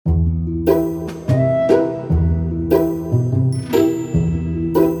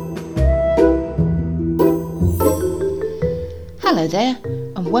there,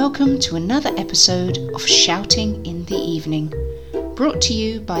 and welcome to another episode of Shouting in the Evening, brought to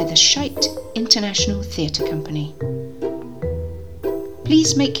you by the Shite International Theatre Company.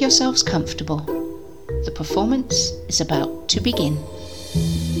 Please make yourselves comfortable. The performance is about to begin.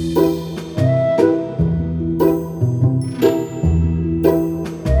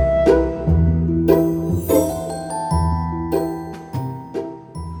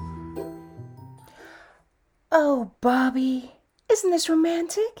 Oh, Bobby, isn't this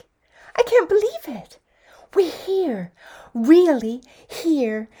romantic? I can't believe it. We're here, really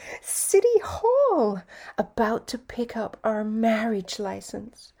here, City Hall, about to pick up our marriage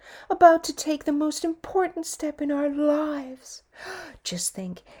license, about to take the most important step in our lives. Just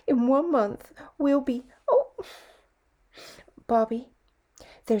think, in 1 month, we'll be... Bobby,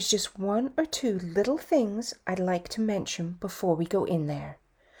 there's just one or two little things I'd like to mention before we go in there.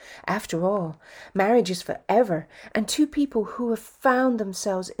 After all, marriage is forever, and two people who have found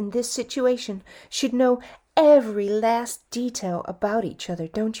themselves in this situation should know every last detail about each other,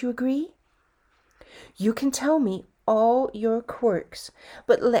 don't you agree? You can tell me all your quirks,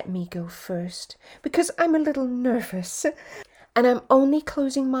 but let me go first, because I'm a little nervous, and I'm only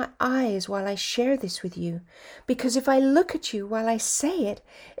closing my eyes while I share this with you, because if I look at you while I say it,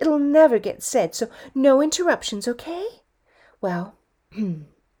 it'll never get said, so no interruptions, okay? Well,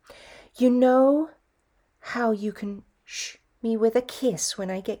 you know how you can shh me with a kiss when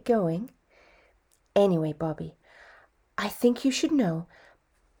I get going? Anyway, Bobby, I think you should know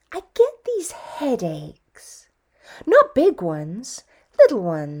I get these headaches. Not big ones, little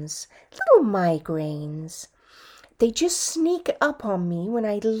migraines. They just sneak up on me when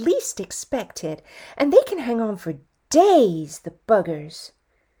I least expect it, and they can hang on for days, the buggers.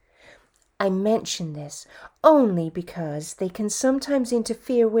 I mention this only because they can sometimes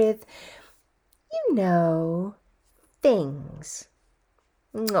interfere with, things.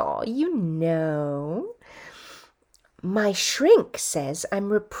 My shrink says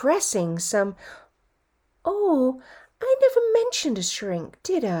I'm repressing some... Oh, I never mentioned a shrink,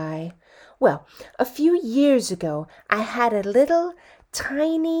 did I? Well, a few years ago, I had a little,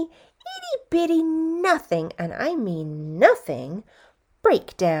 tiny, itty-bitty nothing, and I mean nothing,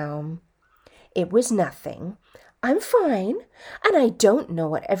 breakdown. It was nothing. I'm fine, and I don't know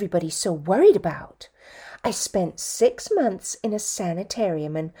what everybody's so worried about. I spent 6 months in a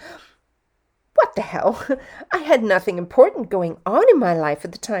sanitarium, and what the hell? I had nothing important going on in my life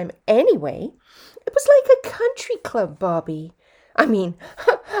at the time anyway. It was like a country club, Bobby. I mean,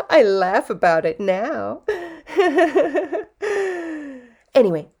 I laugh about it now.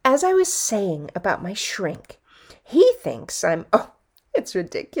 Anyway, as I was saying about my shrink, he thinks I'm... It's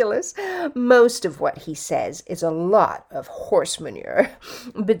ridiculous. Most of what he says is a lot of horse manure,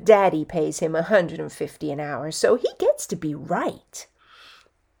 but Daddy pays him $150 an hour, so he gets to be right.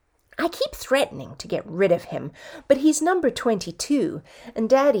 I keep threatening to get rid of him, but he's number 22, and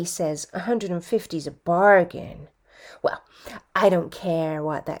Daddy says $150's a bargain. Well, I don't care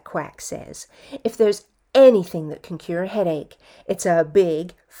what that quack says. If there's anything that can cure a headache, it's a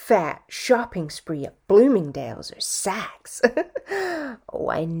big, fat shopping spree at Bloomingdale's or Saks. Oh,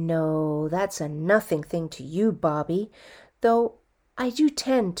 I know that's a nothing thing to you, Bobby, though I do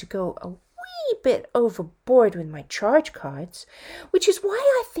tend to go a wee bit overboard with my charge cards, which is why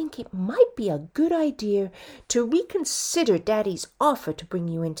I think it might be a good idea to reconsider Daddy's offer to bring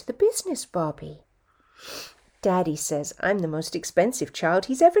you into the business, Bobby. Daddy says I'm the most expensive child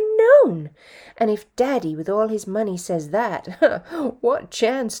he's ever known. And if Daddy, with all his money, says that, what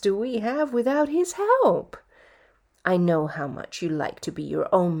chance do we have without his help? I know how much you like to be your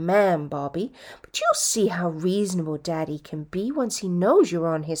own man, Bobby, but you'll see how reasonable Daddy can be once he knows you're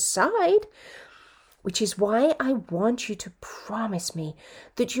on his side. Which is why I want you to promise me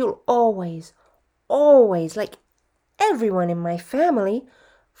that you'll always, like everyone in my family,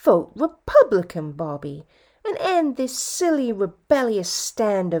 vote Republican, Bobby, and end this silly rebellious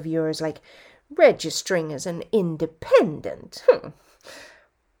stand of yours like registering as an independent.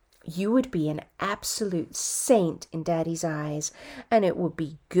 You would be an absolute saint in Daddy's eyes, and it would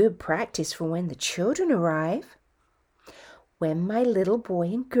be good practice for when the children arrive. When my little boy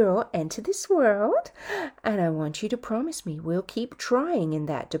and girl enter this world, and I want you to promise me we'll keep trying in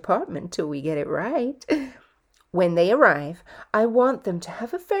that department till we get it right. When they arrive, I want them to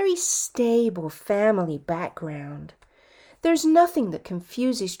have a very stable family background. There's nothing that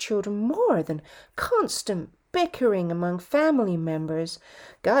confuses children more than constant bickering among family members.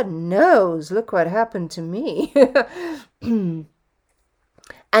 God knows, look what happened to me. And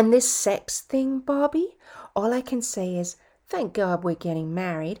this sex thing, Bobby, all I can say is, thank God we're getting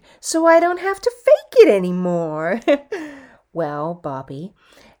married, so I don't have to fake it anymore. Well, Bobby,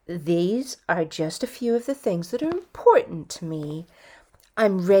 these are just a few of the things that are important to me.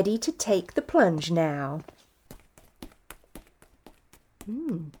 I'm ready to take the plunge now.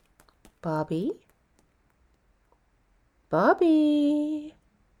 Bobby? Bobby?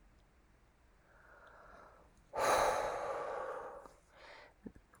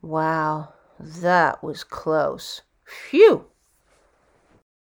 Wow, that was close. Phew!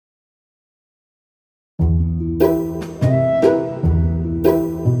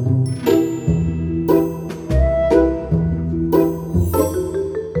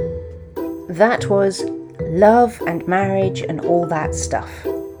 That was Love and Marriage and All That Stuff,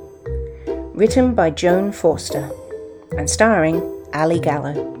 written by Joan Forster and starring Ali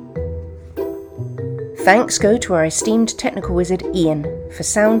Gallo. Thanks go to our esteemed technical wizard Ian for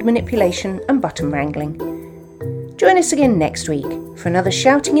sound manipulation and button wrangling. Join us again next week for another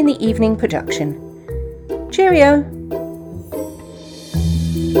Shouting in the Evening production. Cheerio!